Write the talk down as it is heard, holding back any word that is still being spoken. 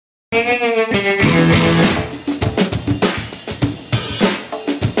Hi,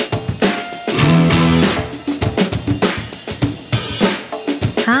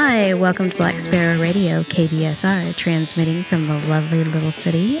 welcome to Black Sparrow Radio, KBSR, transmitting from the lovely little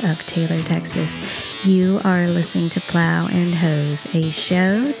city of Taylor, Texas. You are listening to Plow and Hose, a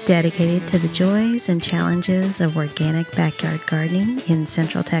show dedicated to the joys and challenges of organic backyard gardening in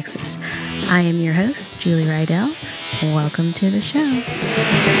Central Texas. I am your host, Julie Rydell. Welcome to the show.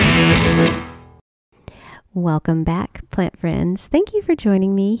 Welcome back, plant friends. Thank you for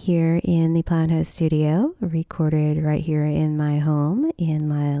joining me here in the Plow and Hose studio, recorded right here in my home in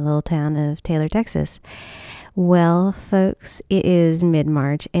my little town of Taylor, Texas. Well, folks, it is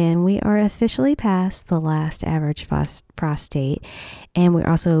mid-March and we are officially past the last average frost date, and we're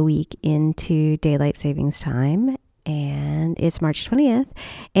also a week into daylight savings time, and it's March 20th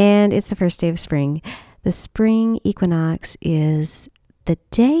and it's the first day of spring. The spring equinox is the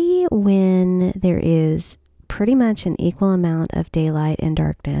day when there is pretty much an equal amount of daylight and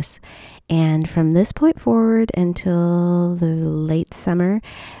darkness. And from this point forward until the late summer,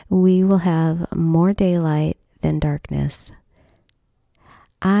 we will have more daylight than darkness.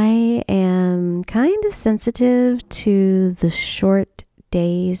 I am kind of sensitive to the short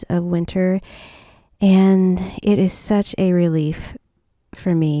days of winter, and it is such a relief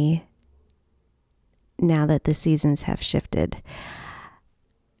for me now that the seasons have shifted.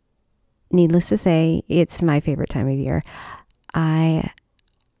 Needless to say, it's my favorite time of year. I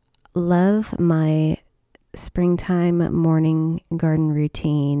love my springtime morning garden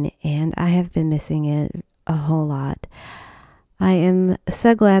routine, and I have been missing it a whole lot. I am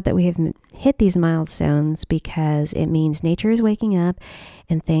so glad that we have hit these milestones because it means nature is waking up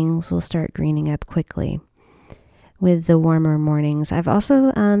and things will start greening up quickly. With the warmer mornings, I've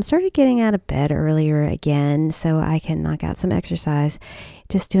also started getting out of bed earlier again so I can knock out some exercise.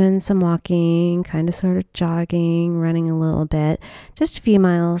 Just doing some walking, kind of sort of jogging, running a little bit, just a few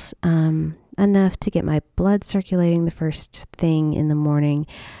miles, enough to get my blood circulating the first thing in the morning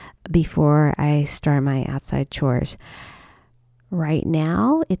before I start my outside chores. Right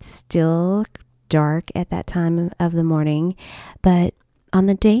now, it's still dark at that time of the morning, but on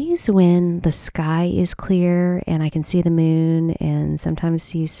the days when the sky is clear and I can see the moon and sometimes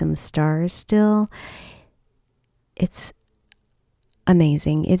see some stars still, it's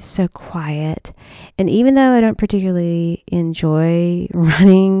amazing. It's so quiet. And even though I don't particularly enjoy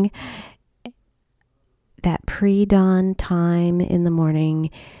running, that pre-dawn time in the morning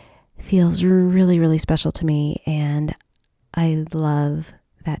feels really, really special to me. And I love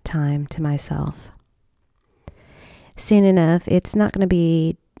that time to myself. Soon enough, it's not going to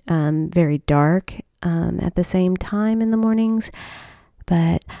be very dark at the same time in the mornings,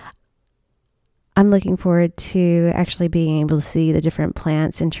 but I'm looking forward to actually being able to see the different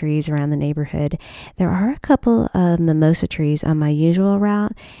plants and trees around the neighborhood. There are a couple of mimosa trees on my usual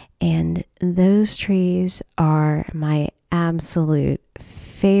route, and those trees are my absolute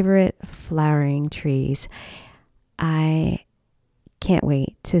favorite flowering trees. I can't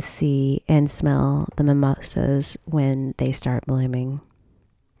wait to see and smell the mimosas when they start blooming.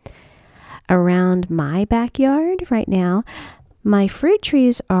 Around my backyard right now, my fruit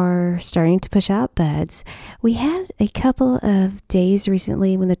trees are starting to push out buds. We had a couple of days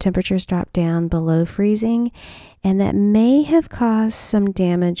recently when the temperatures dropped down below freezing, and that may have caused some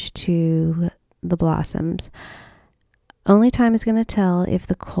damage to the blossoms. Only time is going to tell if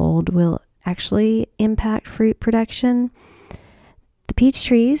the cold will actually impact fruit production. The peach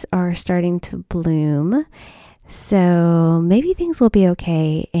trees are starting to bloom, so maybe things will be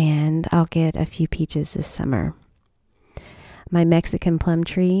okay and I'll get a few peaches this summer. My Mexican plum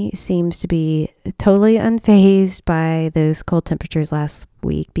tree seems to be totally unfazed by those cold temperatures last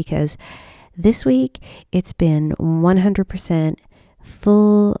week because this week it's been 100%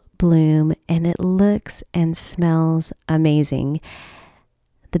 full bloom and it looks and smells amazing.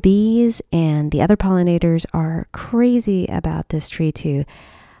 The bees and the other pollinators are crazy about this tree too.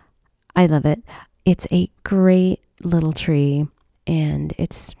 I love it. It's a great little tree and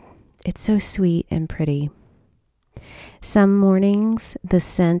it's so sweet and pretty. Some mornings, the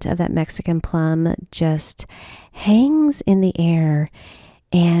scent of that Mexican plum just hangs in the air,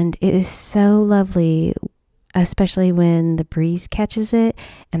 and it is so lovely, especially when the breeze catches it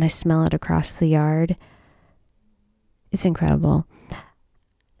and I smell it across the yard. It's incredible.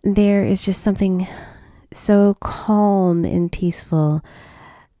 There is just something so calm and peaceful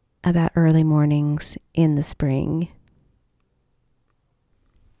about early mornings in the spring.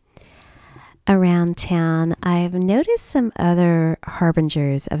 Around town, I've noticed some other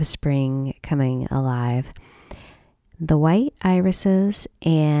harbingers of spring coming alive. the white irises,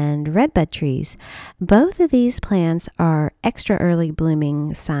 and redbud trees. Both of these plants are extra early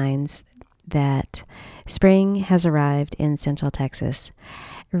blooming signs that spring has arrived in Central Texas.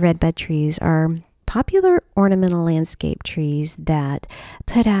 Redbud trees are popular ornamental landscape trees that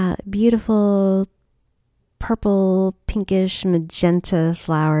put out beautiful purple, pinkish, magenta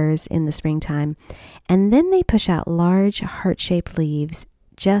flowers in the springtime, and then they push out large heart-shaped leaves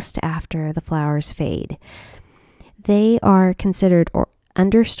just after the flowers fade. They are considered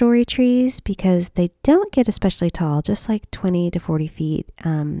understory trees because they don't get especially tall, just like 20 to 40 feet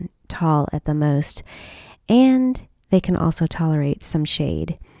tall at the most, and they can also tolerate some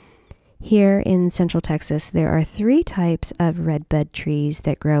shade. Here in Central Texas, there are 3 types of redbud trees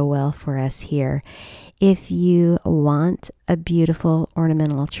that grow well for us here. If you want a beautiful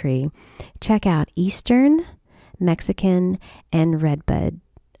ornamental tree, check out Eastern, Mexican,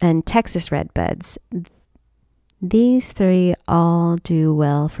 and Texas redbuds. These 3 all do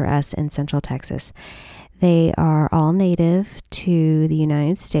well for us in Central Texas. They are all native to the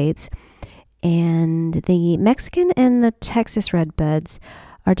United States, and the Mexican and the Texas redbuds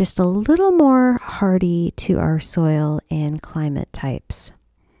are just a little more hardy to our soil and climate types.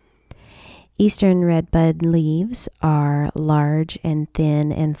 Eastern redbud leaves are large and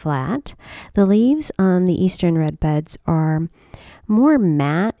thin and flat. The leaves on the Eastern redbuds are more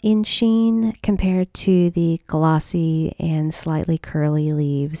matte in sheen compared to the glossy and slightly curly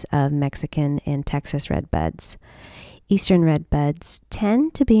leaves of Mexican and Texas redbuds. Eastern redbuds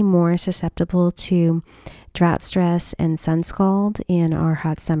tend to be more susceptible to drought stress and sun scald in our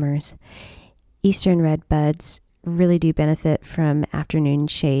hot summers. Eastern redbuds really do benefit from afternoon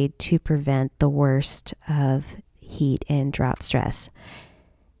shade to prevent the worst of heat and drought stress.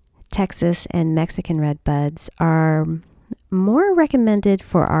 Texas and Mexican redbuds are more recommended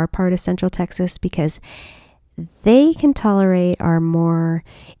for our part of Central Texas because they can tolerate our more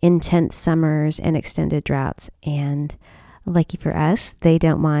intense summers and extended droughts. And lucky for us, they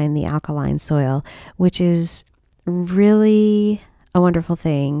don't mind the alkaline soil, which is really a wonderful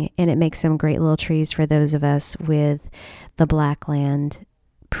thing, and it makes them great little trees for those of us with the blackland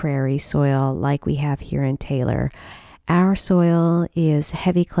prairie soil like we have here in Taylor. Our soil is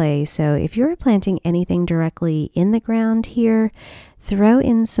heavy clay, so if you're planting anything directly in the ground here, throw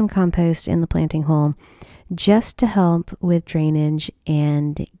in some compost in the planting hole just to help with drainage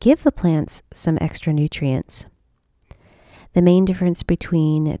and give the plants some extra nutrients. The main difference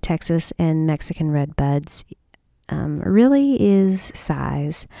between Texas and Mexican redbuds really is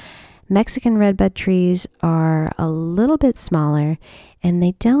size. Mexican redbud trees are a little bit smaller and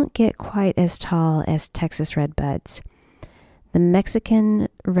they don't get quite as tall as Texas redbuds. The Mexican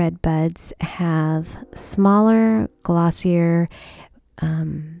redbuds have smaller, glossier,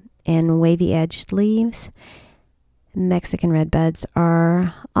 and wavy-edged leaves. Mexican redbuds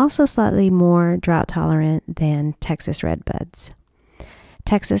are also slightly more drought tolerant than Texas redbuds.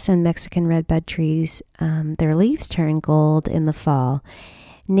 Texas and Mexican redbud trees, their leaves turn gold in the fall.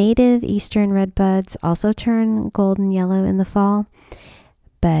 Native eastern redbuds also turn golden yellow in the fall.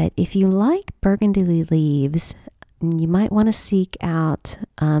 But if you like burgundy leaves, you might want to seek out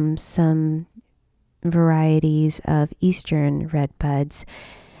some varieties of eastern redbuds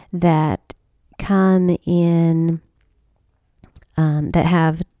that come in that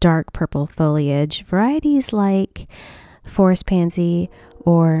have dark purple foliage. Varieties like forest pansy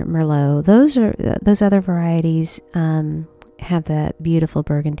or merlot. Those other varieties have that beautiful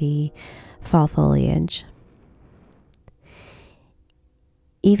burgundy fall foliage.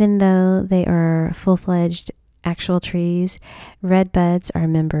 Even though they are full-fledged actual trees, redbuds are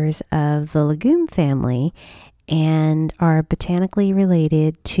members of the legume family and are botanically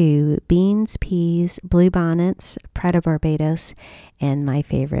related to beans, peas, bluebonnets, Pradobarbados, and my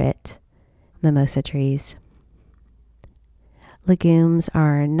favorite, mimosa trees. Legumes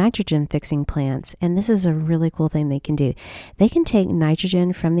are nitrogen-fixing plants, and this is a really cool thing they can do. They can take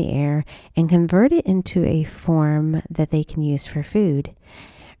nitrogen from the air and convert it into a form that they can use for food.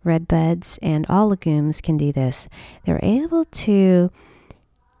 Redbuds and all legumes can do this. They're able to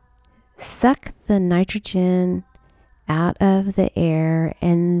suck the nitrogen out of the air,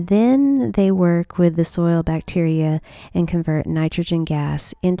 and then they work with the soil bacteria and convert nitrogen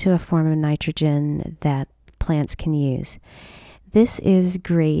gas into a form of nitrogen that plants can use. This is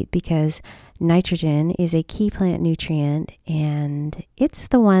great because nitrogen is a key plant nutrient, and it's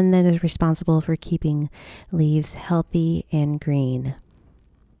the one that is responsible for keeping leaves healthy and green.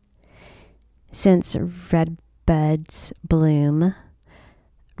 Since redbuds bloom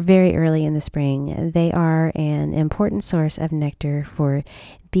very early in the spring. They are an important source of nectar for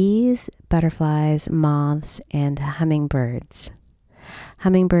bees, butterflies, moths, and hummingbirds.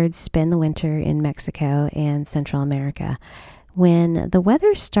 Hummingbirds spend the winter in Mexico and Central America. When the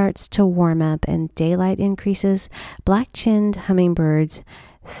weather starts to warm up and daylight increases, black-chinned hummingbirds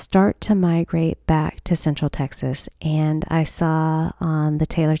start to migrate back to Central Texas. And I saw on the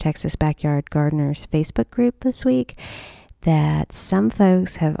Taylor, Texas Backyard Gardeners Facebook group this week that some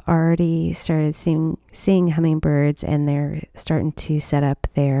folks have already started seeing hummingbirds, and they're starting to set up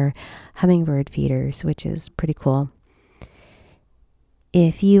their hummingbird feeders, which is pretty cool.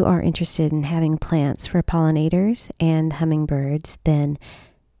 If you are interested in having plants for pollinators and hummingbirds, then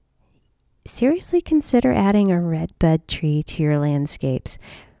seriously consider adding a redbud tree to your landscapes.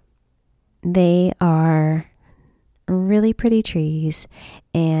 They are really pretty trees,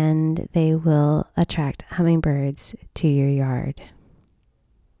 and they will attract hummingbirds to your yard.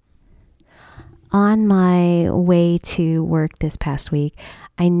 On my way to work this past week,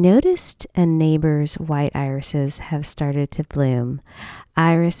 I noticed a neighbor's white irises have started to bloom.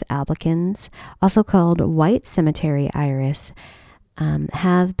 Iris albicans, also called white cemetery iris,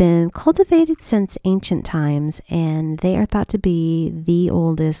 have been cultivated since ancient times, and they are thought to be the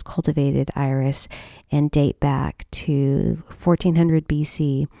oldest cultivated iris and date back to 1400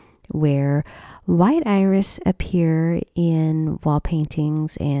 BC, where white iris appear in wall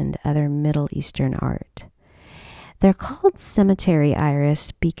paintings and other Middle Eastern art. They're called cemetery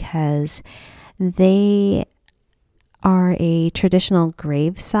iris because they are a traditional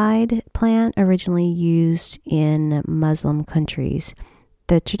graveside plant originally used in Muslim countries.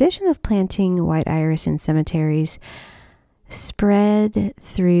 The tradition of planting white iris in cemeteries spread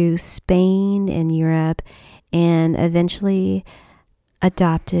through Spain and Europe and eventually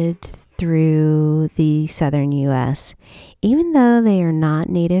adopted through the southern U.S. Even though they are not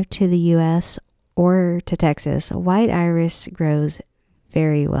native to the U.S. or to Texas, white iris grows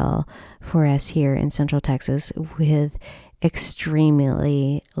very well for us here in Central Texas with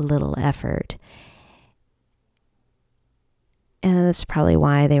extremely little effort. And that's probably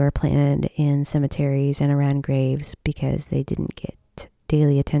why they were planted in cemeteries and around graves, because they didn't get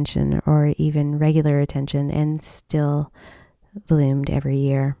daily attention or even regular attention and still bloomed every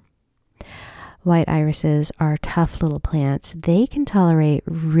year. White irises are tough little plants. They can tolerate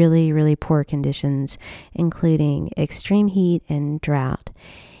really, really poor conditions, including extreme heat and drought.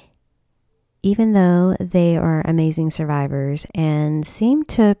 Even though they are amazing survivors and seem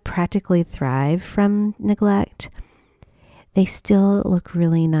to practically thrive from neglect, they still look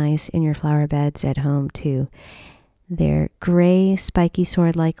really nice in your flower beds at home too. Their gray, spiky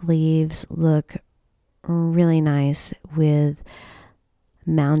sword-like leaves look really nice with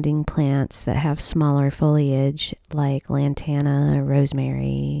mounding plants that have smaller foliage like lantana,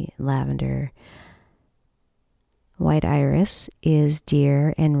 rosemary, lavender. White iris is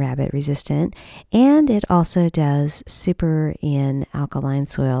deer and rabbit resistant, and it also does super in alkaline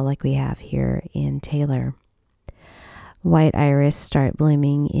soil like we have here in Taylor. White iris start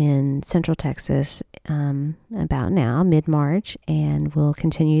blooming in Central Texas about now, mid-March, and will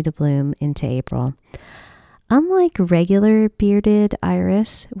continue to bloom into April. Unlike regular bearded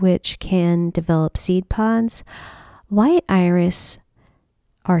iris, which can develop seed pods, white iris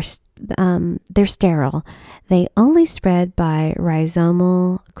are they're sterile. They only spread by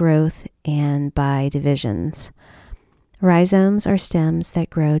rhizomal growth and by divisions. Rhizomes are stems that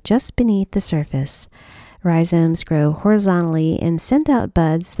grow just beneath the surface. Rhizomes grow horizontally and send out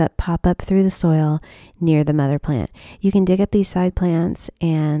buds that pop up through the soil near the mother plant. You can dig up these side plants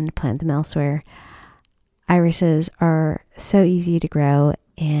and plant them elsewhere. Irises are so easy to grow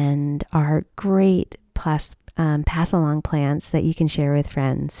and are great pass-along plants that you can share with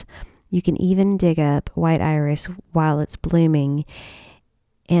friends. You can even dig up white iris while it's blooming,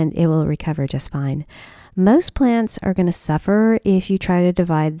 and it will recover just fine. Most plants are going to suffer if you try to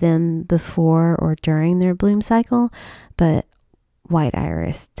divide them before or during their bloom cycle, but white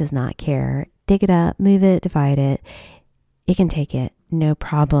iris does not care. Dig it up, move it, divide it. It can take it, no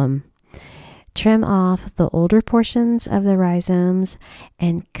problem. Trim off the older portions of the rhizomes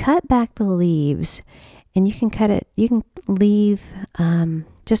and cut back the leaves. And you can leave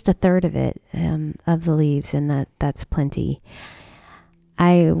just a third of it, of the leaves, and that's plenty.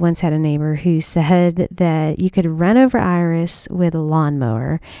 I once had a neighbor who said that you could run over iris with a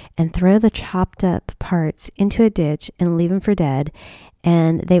lawnmower and throw the chopped up parts into a ditch and leave them for dead,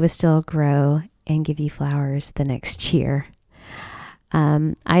 and they would still grow and give you flowers the next year.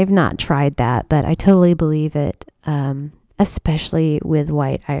 I've not tried that, but I totally believe it, especially with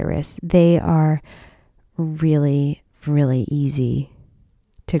white iris. They are really, really easy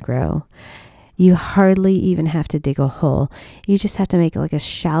to grow. You hardly even have to dig a hole. You just have to make like a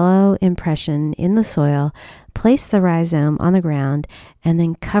shallow impression in the soil, place the rhizome on the ground, and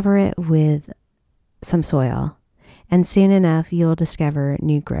then cover it with some soil. And soon enough, you'll discover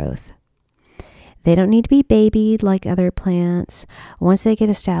new growth. They don't need to be babied like other plants. Once they get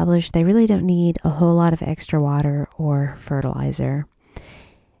established, they really don't need a whole lot of extra water or fertilizer.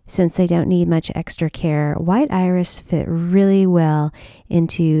 Since they don't need much extra care, white iris fit really well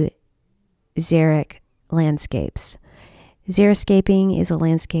into xeric landscapes. Xeriscaping is a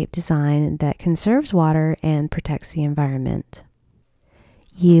landscape design that conserves water and protects the environment.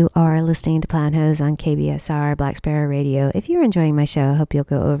 You are listening to Plow & Hose on KBSR Black Sparrow Radio. If you're enjoying my show, I hope you'll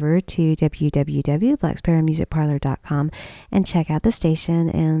go over to www.blacksparrowmusicparlor.com and check out the station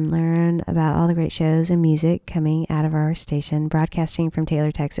and learn about all the great shows and music coming out of our station, broadcasting from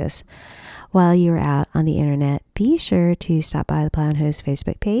Taylor, Texas. While you are out on the internet, be sure to stop by the Plow & Hose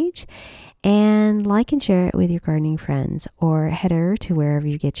Facebook page and like and share it with your gardening friends, or head over to wherever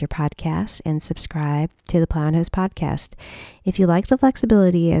you get your podcasts and subscribe to the Plow & Hose podcast. If you like the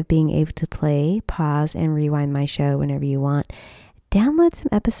flexibility of being able to play, pause, and rewind my show whenever you want, download some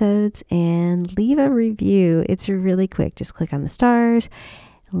episodes and leave a review. It's really quick. Just click on the stars,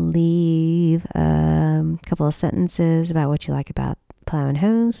 leave a couple of sentences about what you like about Plow &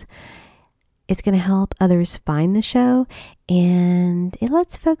 Hose. It's going to help others find the show, and it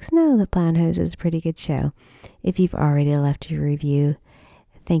lets folks know that Plow & Hose is a pretty good show. If you've already left your review,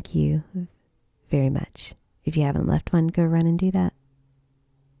 thank you very much. If you haven't left one, go run and do that.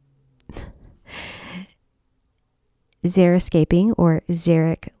 Xeriscaping, or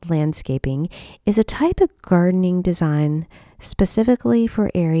xeric landscaping, is a type of gardening design specifically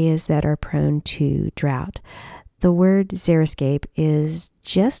for areas that are prone to drought. The word xeriscape is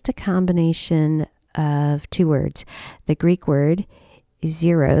just a combination of two words. The Greek word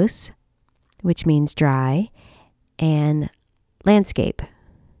xeros, which means dry, and landscape.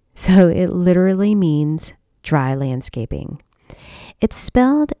 So it literally means dry landscaping. It's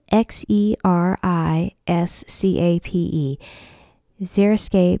spelled XERISCAPE.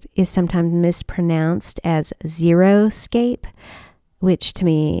 Xeriscape is sometimes mispronounced as xeroscape, which to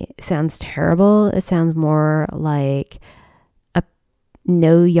me sounds terrible. It sounds more like a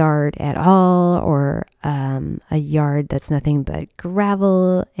no yard at all, or a yard that's nothing but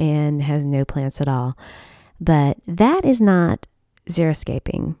gravel and has no plants at all. But that is not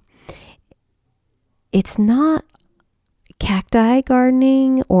xeriscaping. It's not cacti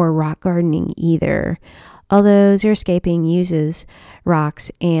gardening or rock gardening either, although xeriscaping uses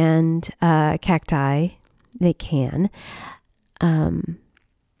rocks and cacti. They can.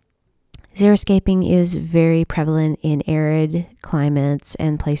 Xeriscaping is very prevalent in arid climates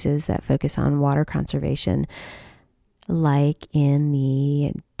and places that focus on water conservation, like in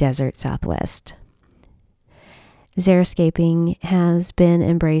the desert Southwest. Xeriscaping has been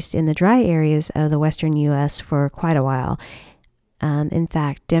embraced in the dry areas of the western U.S. for quite a while. In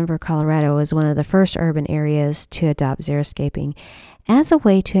fact, Denver, Colorado was one of the first urban areas to adopt xeriscaping as a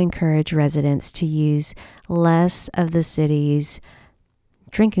way to encourage residents to use less of the city's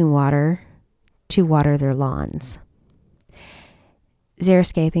drinking water to water their lawns.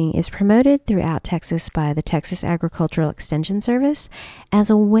 Xeriscaping is promoted throughout Texas by the Texas Agricultural Extension Service as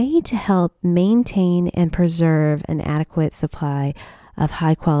a way to help maintain and preserve an adequate supply of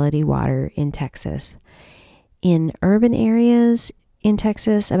high-quality water in Texas. In urban areas in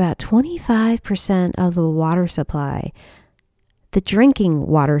Texas, about 25% of the water supply, the drinking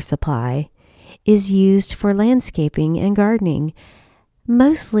water supply, is used for landscaping and gardening,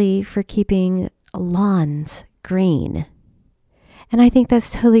 mostly for keeping lawns green. And I think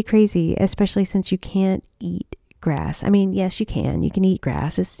that's totally crazy, especially since you can't eat grass. I mean, yes, you can. You can eat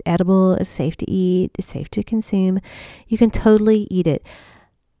grass. It's edible. It's safe to eat. It's safe to consume. You can totally eat it.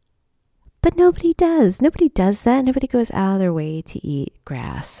 But nobody does. Nobody does that. Nobody goes out of their way to eat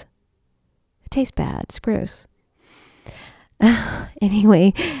grass. It tastes bad. It's gross.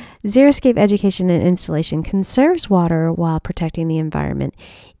 Anyway, xeriscape education and installation conserves water while protecting the environment.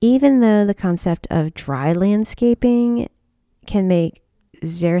 Even though the concept of dry landscaping can make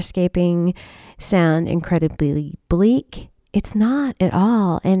xeriscaping sound incredibly bleak, it's not at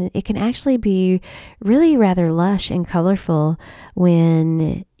all. And it can actually be really rather lush and colorful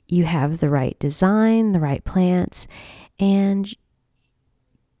when you have the right design, the right plants, and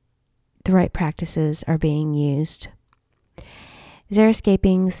the right practices are being used.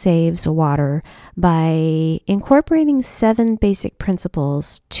 Xeriscaping saves water by incorporating 7 basic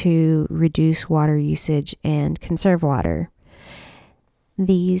principles to reduce water usage and conserve water.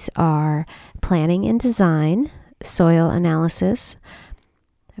 These are planning and design, soil analysis,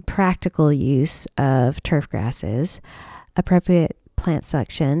 practical use of turf grasses, appropriate plant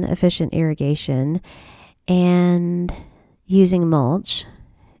selection, efficient irrigation, and using mulch,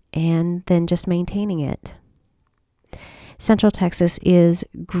 and then just maintaining it. Central Texas is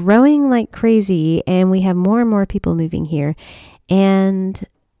growing like crazy, and we have more and more people moving here, and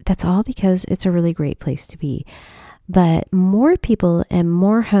that's all because it's a really great place to be. But more people and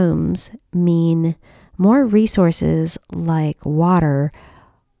more homes mean more resources like water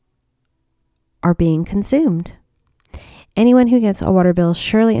are being consumed. Anyone who gets a water bill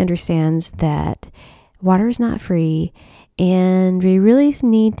surely understands that water is not free, and we really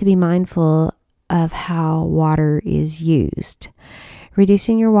need to be mindful of how water is used.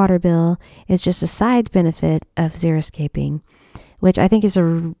 Reducing your water bill is just a side benefit of xeriscaping, which I think is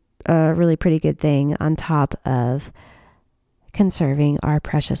a really pretty good thing on top of conserving our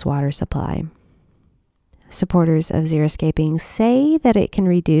precious water supply. Supporters of xeriscaping say that it can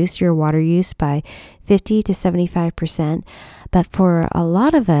reduce your water use by 50 to 75%, but for a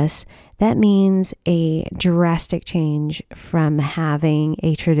lot of us, that means a drastic change from having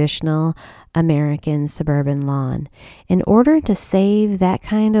a traditional American suburban lawn. In order to save that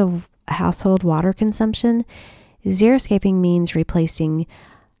kind of household water consumption, xeriscaping means replacing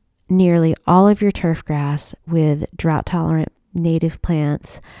nearly all of your turf grass with drought-tolerant native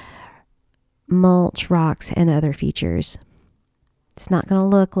plants, mulch, rocks, and other features. It's not going to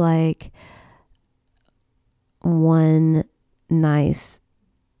look like one nice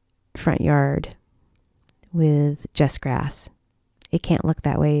front yard with just grass. It can't look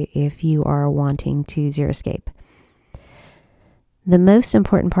that way if you are wanting to xeriscape. The most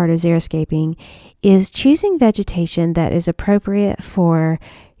important part of xeriscaping is choosing vegetation that is appropriate for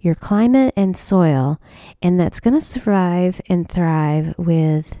your climate and soil, and that's going to survive and thrive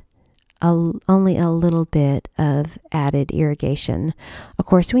with only a little bit of added irrigation. Of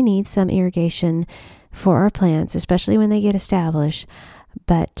course, we need some irrigation for our plants, especially when they get established,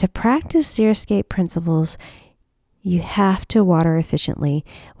 but to practice xeriscape principles, you have to water efficiently,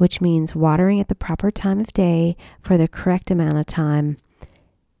 which means watering at the proper time of day for the correct amount of time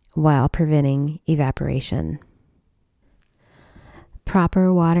while preventing evaporation.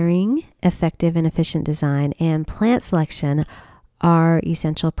 Proper watering, effective and efficient design, and plant selection are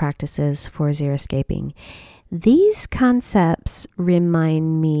essential practices for xeriscaping. These concepts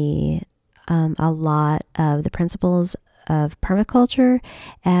remind me a lot of the principles of permaculture,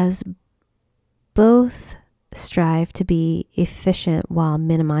 as both strive to be efficient while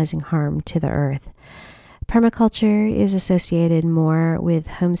minimizing harm to the earth. Permaculture is associated more with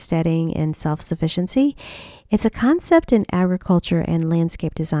homesteading and self-sufficiency. It's a concept in agriculture and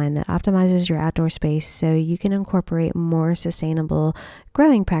landscape design that optimizes your outdoor space so you can incorporate more sustainable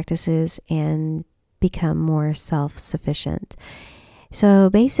growing practices and become more self-sufficient. So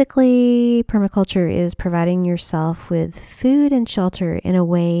basically, permaculture is providing yourself with food and shelter in a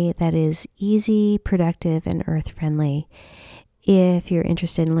way that is easy, productive, and earth-friendly. If you're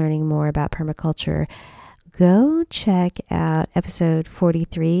interested in learning more about permaculture, go check out episode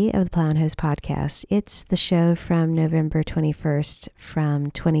 43 of the Plow and Hose podcast. It's the show from November 21st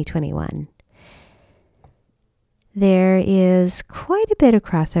from 2021. There is quite a bit of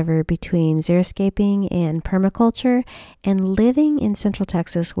crossover between xeriscaping and permaculture and living in Central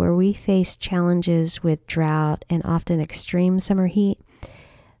Texas, where we face challenges with drought and often extreme summer heat.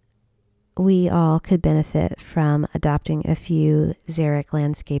 We all could benefit from adopting a few xeric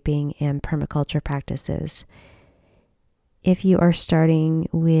landscaping and permaculture practices. If you are starting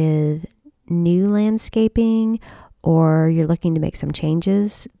with new landscaping, or you're looking to make some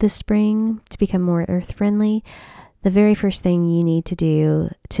changes this spring to become more earth-friendly, the very first thing you need to do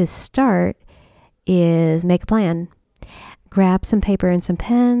to start is make a plan. Grab some paper and some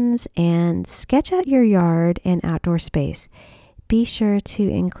pens and sketch out your yard and outdoor space. Be sure to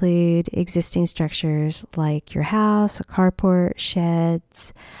include existing structures like your house, a carport,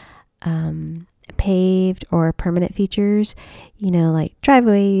 sheds, paved or permanent features, like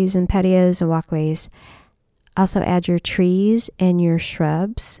driveways and patios and walkways. Also add your trees and your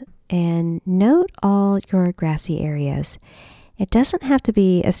shrubs, and note all your grassy areas. It doesn't have to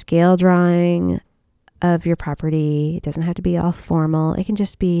be a scale drawing of your property. It doesn't have to be all formal. It can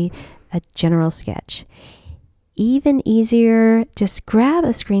just be a general sketch. Even easier, just grab a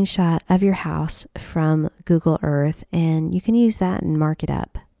screenshot of your house from Google Earth, and you can use that and mark it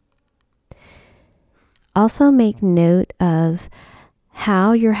up. Also make note of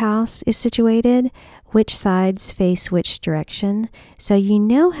how your house is situated, which sides face which direction, so you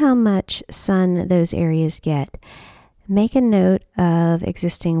know how much sun those areas get. Make a note of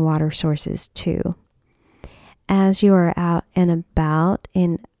existing water sources too. as you are out and about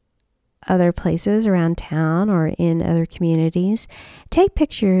in other places around town or in other communities, take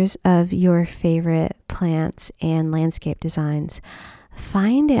pictures of your favorite plants and landscape designs.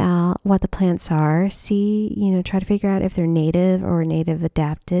 Find out what the plants are. Try to figure out if they're native or native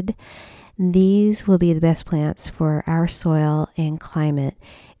adapted. These will be the best plants for our soil and climate,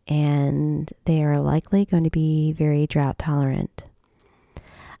 and they are likely going to be very drought tolerant.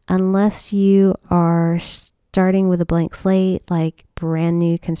 Unless you are starting with a blank slate, like brand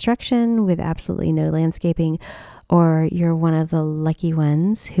new construction with absolutely no landscaping, or you're one of the lucky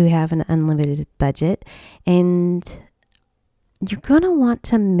ones who have an unlimited budget, and you're going to want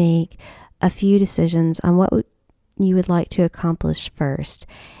to make a few decisions on what you would like to accomplish first,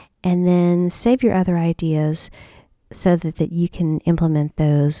 and then save your other ideas so that you can implement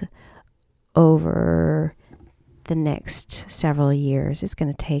those over the next several years. It's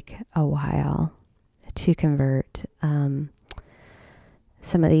going to take a while to convert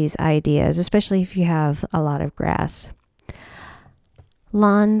some of these ideas, especially if you have a lot of grass.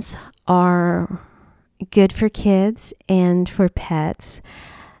 Lawns are good for kids and for pets,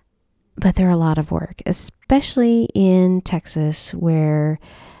 but they're a lot of work, especially in Texas, where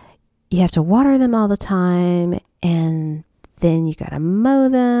you have to water them all the time, and then you got to mow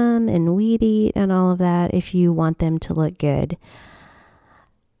them and weed eat and all of that if you want them to look good.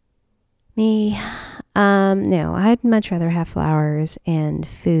 No, I'd much rather have flowers and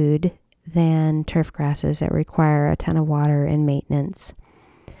food than turf grasses that require a ton of water and maintenance.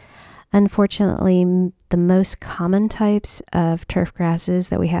 Unfortunately, the most common types of turf grasses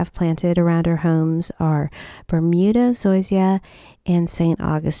that we have planted around our homes are Bermuda, zoysia, and St.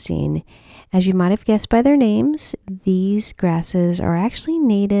 Augustine. As you might have guessed by their names, these grasses are actually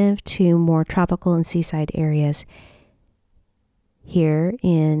native to more tropical and seaside areas here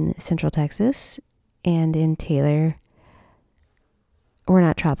in Central Texas and in Taylor. We're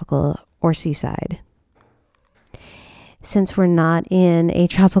not tropical or seaside. Since we're not in a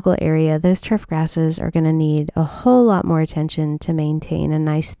tropical area, those turf grasses are going to need a whole lot more attention to maintain a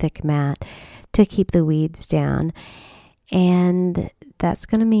nice thick mat to keep the weeds down. And that's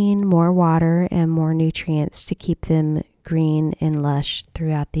going to mean more water and more nutrients to keep them green and lush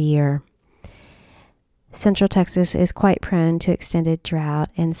throughout the year. Central Texas is quite prone to extended drought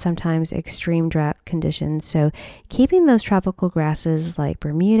and sometimes extreme drought conditions. So keeping those tropical grasses like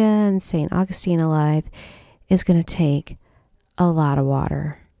Bermuda and St. Augustine alive is going to take a lot of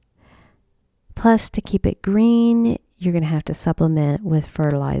water. Plus, to keep it green, you're going to have to supplement with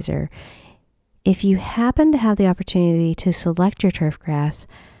fertilizer. If you happen to have the opportunity to select your turf grass,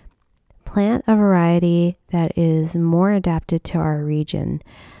 plant a variety that is more adapted to our region.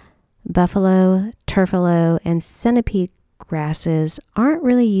 Buffalo, turfalo, and centipede grasses aren't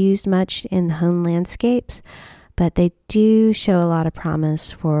really used much in home landscapes, but they do show a lot of promise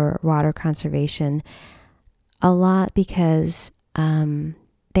for water conservation. A lot because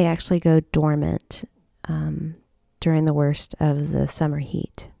they actually go dormant during the worst of the summer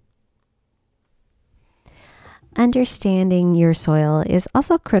heat. Understanding your soil is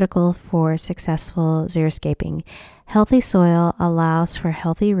also critical for successful xeriscaping. Healthy soil allows for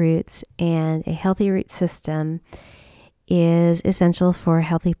healthy roots, and a healthy root system is essential for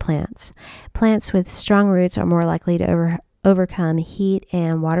healthy plants. Plants with strong roots are more likely to overcome heat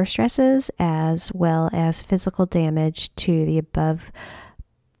and water stresses, as well as physical damage to the above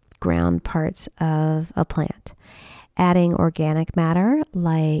ground parts of a plant. Adding organic matter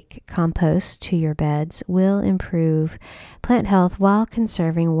like compost to your beds will improve plant health while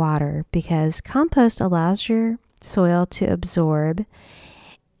conserving water, because compost allows your soil to absorb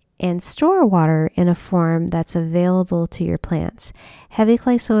and store water in a form that's available to your plants. Heavy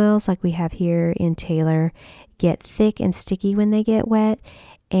clay soils like we have here in Taylor get thick and sticky when they get wet,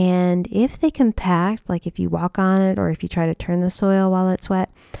 and if they compact, like if you walk on it or if you try to turn the soil while it's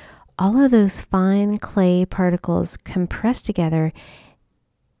wet, all of those fine clay particles compress together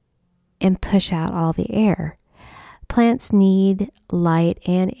and push out all the air. Plants need light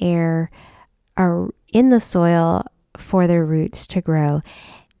and air in the soil for their roots to grow,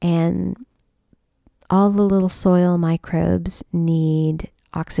 and all the little soil microbes need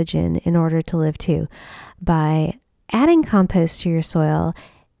oxygen in order to live too. By adding compost to your soil,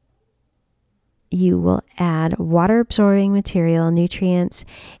 you will add water-absorbing material, nutrients,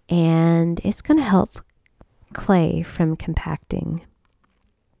 and it's going to help clay from compacting.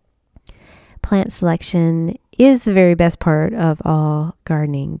 Plant selection is the very best part of all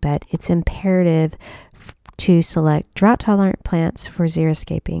gardening, but it's imperative to select drought-tolerant plants for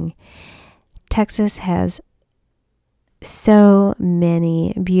xeriscaping. Texas has so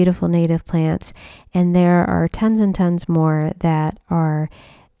many beautiful native plants, and there are tons and tons more that are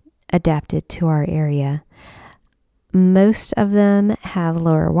adapted to our area. Most of them have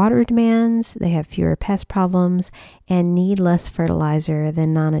lower water demands, they have fewer pest problems, and need less fertilizer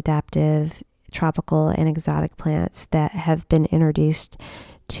than non-adaptive tropical and exotic plants that have been introduced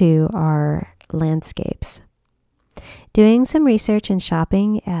to our landscapes. Doing some research and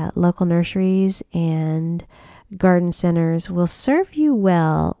shopping at local nurseries and garden centers will serve you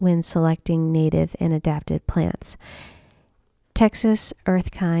well when selecting native and adapted plants. Texas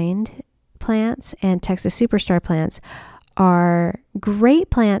Earthkind plants and Texas Superstar plants are great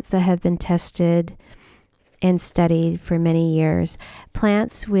plants that have been tested and studied for many years.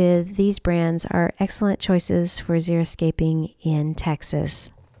 Plants with these brands are excellent choices for xeriscaping in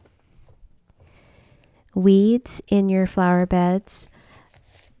Texas. Weeds in your flower beds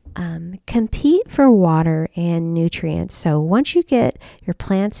compete for water and nutrients. So once you get your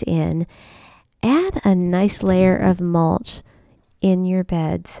plants in, add a nice layer of mulch in your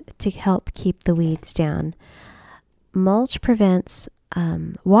beds to help keep the weeds down. Mulch prevents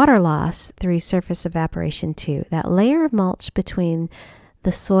water loss through surface evaporation too. That layer of mulch between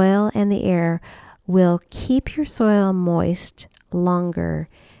the soil and the air will keep your soil moist longer,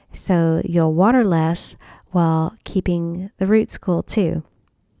 so you'll water less while keeping the roots cool too.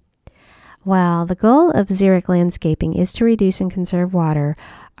 While the goal of xeric landscaping is to reduce and conserve water,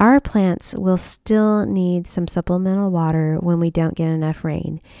 our plants will still need some supplemental water when we don't get enough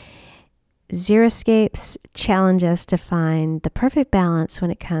rain. Xeriscapes challenge us to find the perfect balance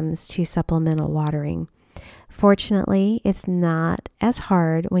when it comes to supplemental watering. Fortunately, it's not as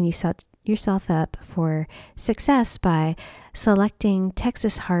hard when you set yourself up for success by selecting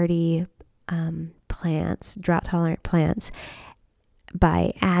Texas hardy plants, drought-tolerant plants,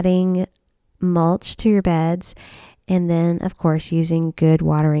 by adding mulch to your beds, and then, of course, using good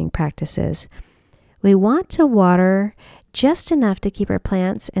watering practices. We want to water just enough to keep our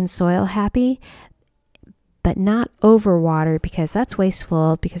plants and soil happy, but not overwater, because that's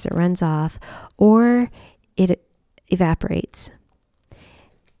wasteful because it runs off or it evaporates.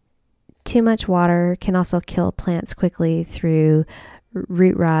 Too much water can also kill plants quickly through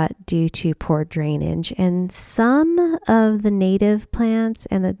root rot due to poor drainage. And some of the native plants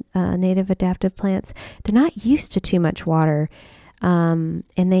and the native adaptive plants, they're not used to too much water, and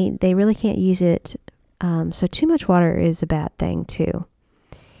they really can't use it. So too much water is a bad thing too.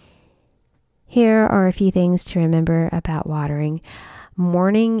 Here are a few things to remember about watering.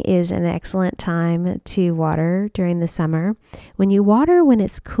 Morning is an excellent time to water during the summer. When you water when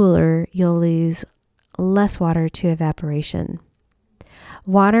it's cooler, you'll lose less water to evaporation.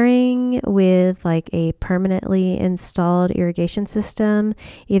 Watering with like a permanently installed irrigation system,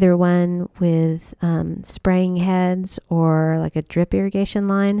 either one with spraying heads or like a drip irrigation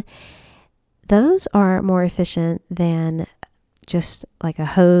line, those are more efficient than just like a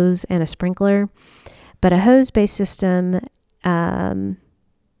hose and a sprinkler. But a hose-based system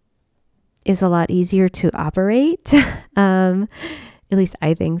is a lot easier to operate. At least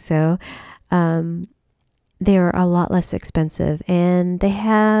I think so. They're a lot less expensive and they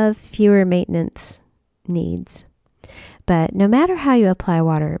have fewer maintenance needs. But no matter how you apply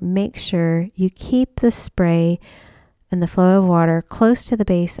water, make sure you keep the spray and the flow of water close to the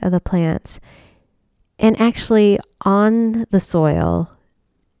base of the plants and actually on the soil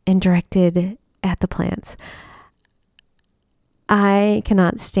and directed at the plants. I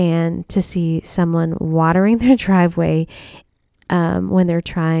cannot stand to see someone watering their driveway when they're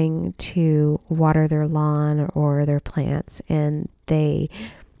trying to water their lawn or their plants, and they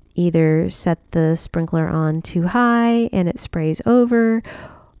either set the sprinkler on too high and it sprays over,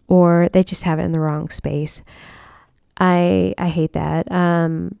 or they just have it in the wrong space. I hate that.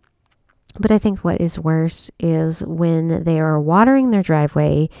 But I think what is worse is when they are watering their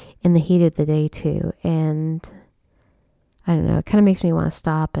driveway in the heat of the day too, and I don't know, it kind of makes me want to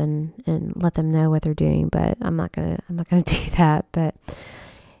stop and let them know what they're doing, but I'm not gonna do that. But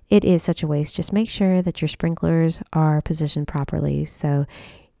it is such a waste. Just make sure that your sprinklers are positioned properly so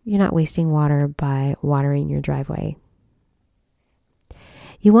you're not wasting water by watering your driveway.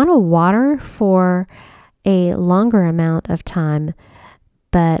 You want to water for a longer amount of time,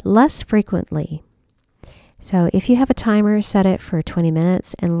 but less frequently. So if you have a timer, set it for 20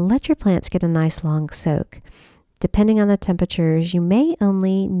 minutes and let your plants get a nice long soak. Depending on the temperatures, you may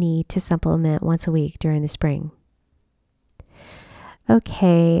only need to supplement once a week during the spring.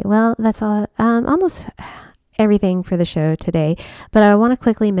 Okay, well, that's all, almost everything for the show today, but I want to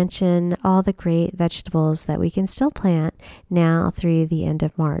quickly mention all the great vegetables that we can still plant now through the end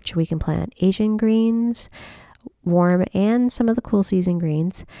of March. We can plant Asian greens, warm and some of the cool season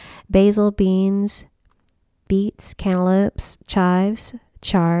greens, basil, beans, beets, cantaloupes, chives,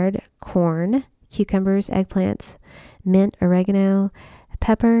 chard, corn, cucumbers, eggplants, mint, oregano,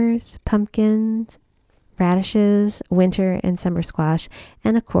 peppers, pumpkins, radishes, winter and summer squash,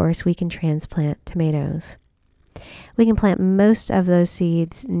 and of course we can transplant tomatoes. We can plant most of those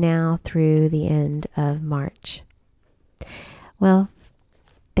seeds now through the end of March. Well,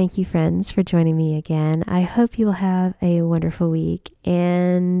 thank you, friends, for joining me again. I hope you will have a wonderful week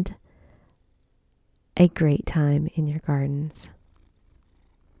and a great time in your gardens.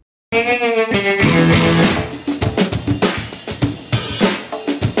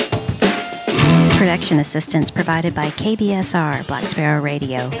 Production assistance provided by KBSR Black Sparrow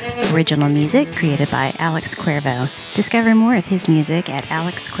Radio. Original music created by Alex Cuervo. Discover more of his music at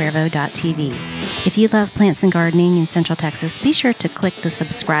alexcuervo.tv. If you love plants and gardening in Central Texas, be sure to click the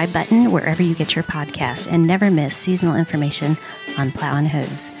subscribe button wherever you get your podcasts and never miss seasonal information on Plow and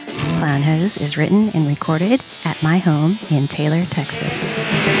Hose. Plow and Hose is written and recorded at my home in Taylor, Texas.